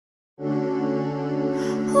Stay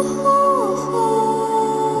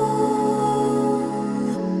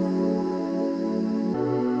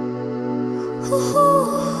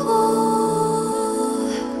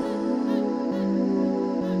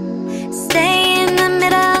in the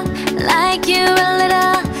middle, like you a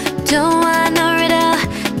little. Don't want no riddle.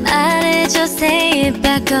 말해줘, say it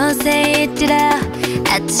back, oh say it Ditto.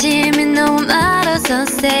 아침이 너무 멀어서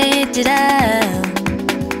say it Ditto.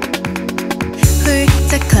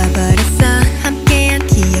 훌쩍 커버렸어 함께한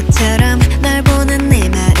기억처럼 널 보는 내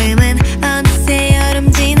마음은 어느새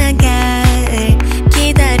여름 지나 가을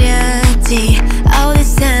기다렸지 all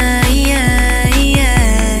this time.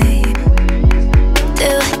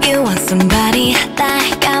 Do you want somebody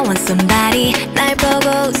like I want somebody 날 보고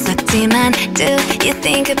웃었지만 do you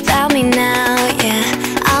think about me now? Yeah,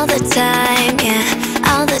 all the time, yeah,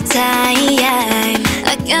 all the time.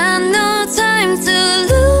 I got no time to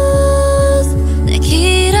lose. 내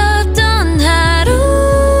길었던 하루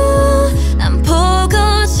난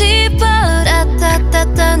보고 싶어.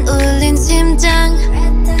 라따따따 울린 심장.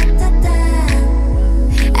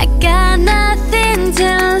 I got nothing to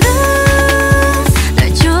lose.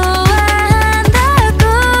 널 좋아한다고.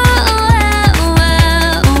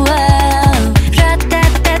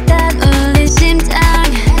 라따따따 울린 심장.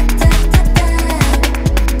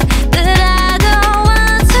 But I don't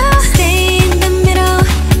want to stay in the middle,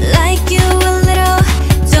 like you a little.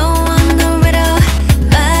 Don't want no riddle.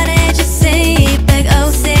 말해줘, say it back, oh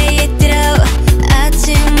say it Ditto.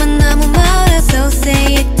 아침은 너무 멀어서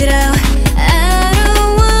say it Ditto. I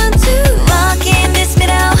don't want to walk in this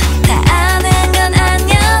middle. 다 아는 건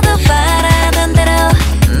아니어도 바라던 대로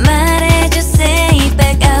말해줘, say it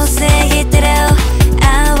back, oh say it Ditto.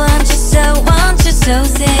 I want you so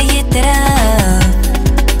say it Ditto.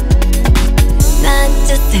 난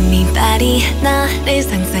just anybody 너를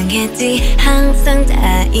상상했지. 항상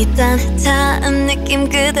다 있던 처음 느낌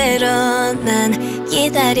그대로 난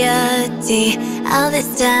기다렸지 all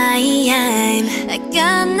this time. I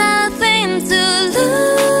got nothing to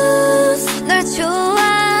lose. 널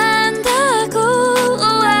좋아한다고.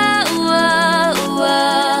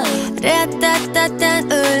 라따따따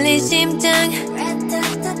울린 심장.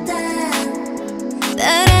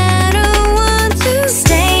 But I don't want to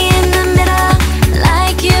stay in the middle,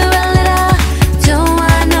 like you a little. Don't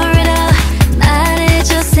want no riddle.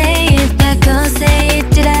 말해줘, say it back, oh say it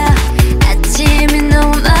Ditto. 아침이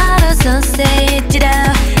너무 멀어서 say it Ditto.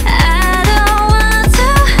 I don't want to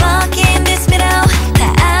walk in this middle. 다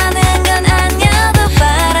아는 건 아니어도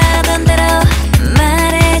바라던 대로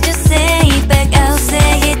말해줘, say it back, oh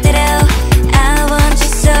say it Ditto. I want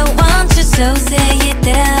you so say it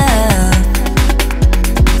Ditto.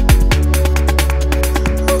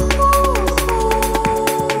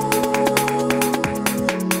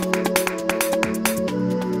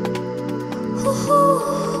 Ooh.